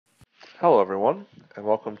Hello, everyone, and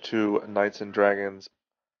welcome to Knights and Dragons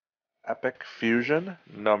Epic Fusion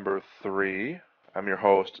number 3. I'm your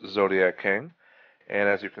host, Zodiac King, and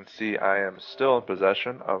as you can see, I am still in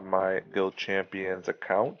possession of my Guild Champions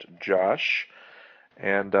account, Josh,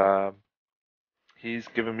 and he's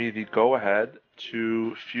given me the go-ahead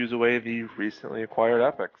to fuse away the recently acquired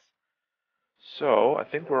epics. So, I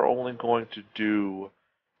think we're only going to do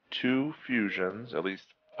 2 fusions, at least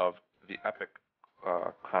of the epic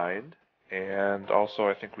kind. And also,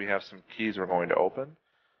 I think we have some keys we're going to open.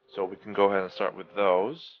 So we can go ahead and start with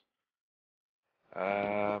those.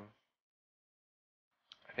 I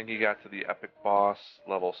think he got to the epic boss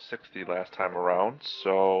level 60 last time around.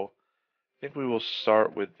 So I think we will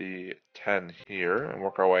start with the 10 here and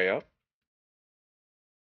work our way up.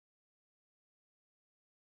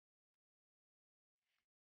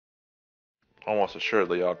 Almost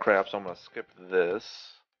assuredly, oh crap, so I'm going to skip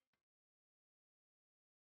this.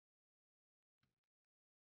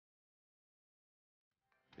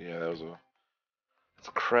 Yeah, that's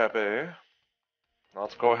crappy. Now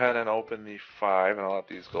let's go ahead and open the 5 and I'll let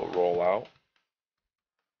these go roll out.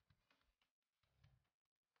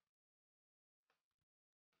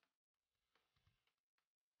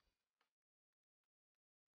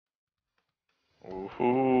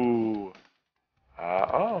 Ooh.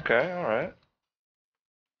 Oh, okay, alright.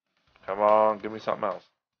 Come on, give me something else.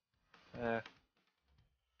 Eh.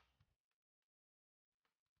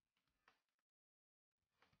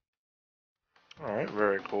 Alright,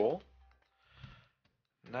 very cool.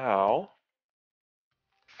 Now,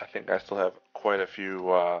 I think I still have quite a few,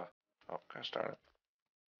 oh, gosh darn it.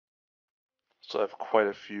 Still have quite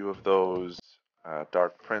a few of those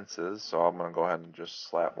Dark Princes, so I'm going to go ahead and just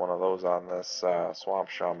slap one of those on this Swamp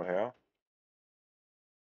Shaman here.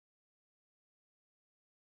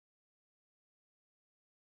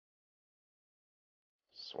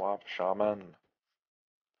 Swamp Shaman.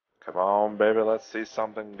 Come on, baby, let's see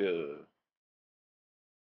something good.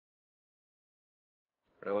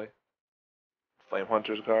 Really? Flame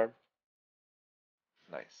Hunter's guard?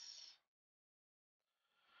 Nice.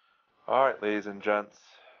 Alright, ladies and gents,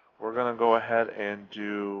 we're going to go ahead and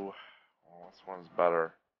do. Oh, this one's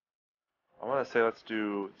better. I'm going to say let's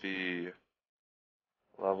do the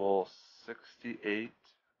level 68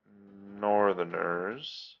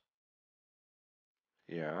 Northerners.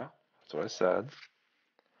 Yeah, that's what I said.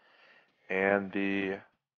 And the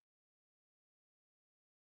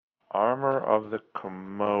Armor of the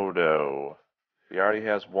Komodo. He already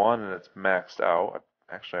has one and it's maxed out.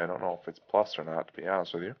 Actually, I don't know if it's plus or not, to be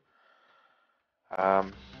honest with you.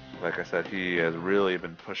 Um, like I said, he has really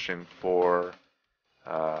been pushing for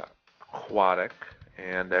aquatic,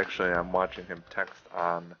 and actually, I'm watching him text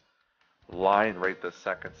on line right this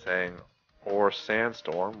second saying or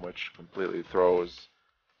sandstorm, which completely throws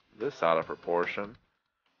this out of proportion.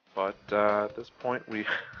 But at this point,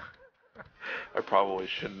 I probably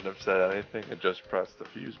shouldn't have said anything and just pressed the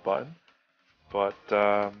fuse button. But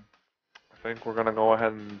I think we're gonna go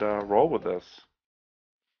ahead and roll with this.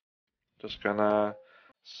 Just gonna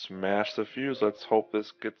smash the fuse. Let's hope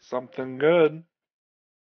this gets something good.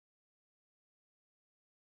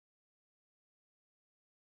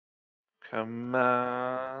 Come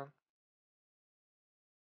on.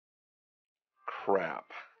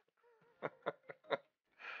 Crap.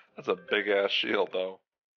 That's a big ass shield, though.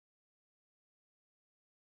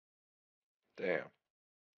 Damn.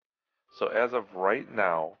 So as of right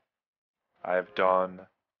now, I've done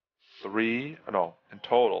no, in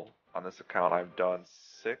total on this account, I've done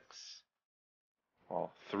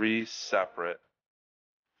three separate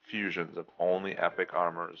fusions of only epic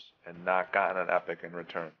armors and not gotten an epic in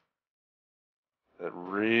return. That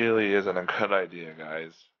really isn't a good idea,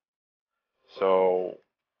 guys. So,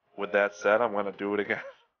 with that said, I'm going to do it again.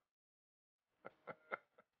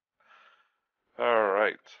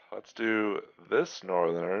 Alright, let's do this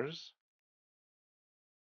Northerners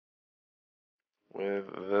with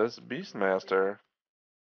this Beastmaster.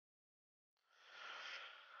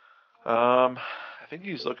 I think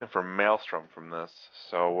he's looking for Maelstrom from this,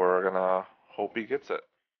 so we're gonna hope he gets it.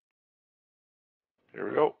 Here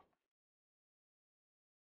we go.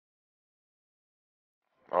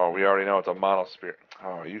 Oh, we already know it's a Monosphere.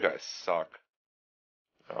 Oh, you guys suck.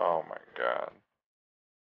 Oh my god.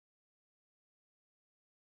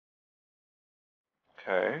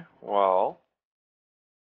 Okay, well,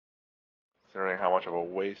 considering how much of a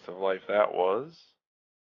waste of life that was,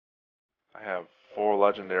 I have 4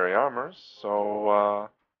 legendary armors, so,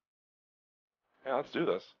 yeah, let's do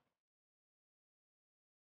this.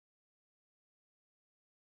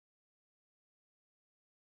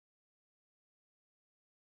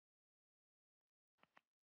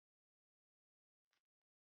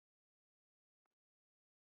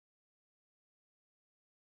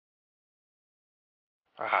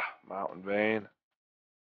 Ah, Mountain Vein.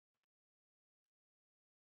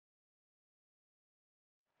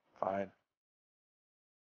 Fine.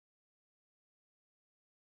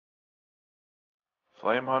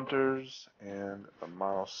 Flame Hunters and the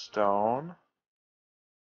Mono Stone.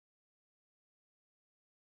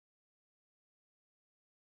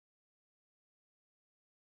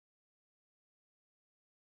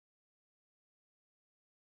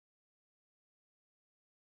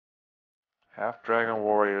 Half Dragon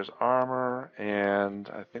Warrior's armor, and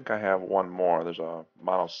I think I have one more. There's a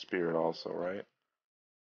Mono Spirit also, right?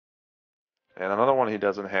 And another one he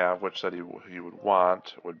doesn't have, which said he would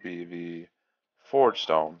want, would be the Forge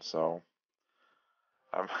Stone. So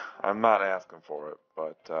I'm I'm not asking for it,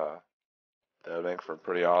 but that would make for a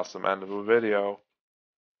pretty awesome end of a video.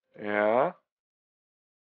 Yeah.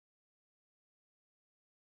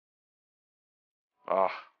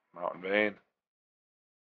 Ah, Mountain Vein.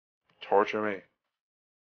 Torture me.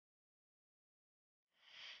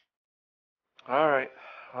 All right,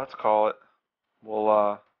 let's call it.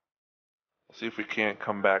 We'll see if we can't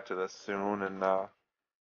come back to this soon and kind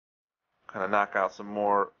of knock out some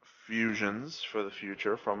more fusions for the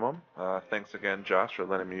future from them. Thanks again, Josh, for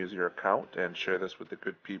letting me use your account and share this with the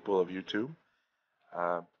good people of YouTube.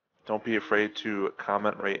 Uh, don't be afraid to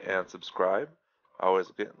comment, rate, and subscribe. I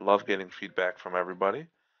always love getting feedback from everybody,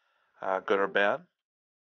 good or bad,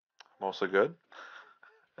 mostly good.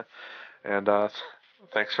 And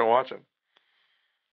thanks for watching.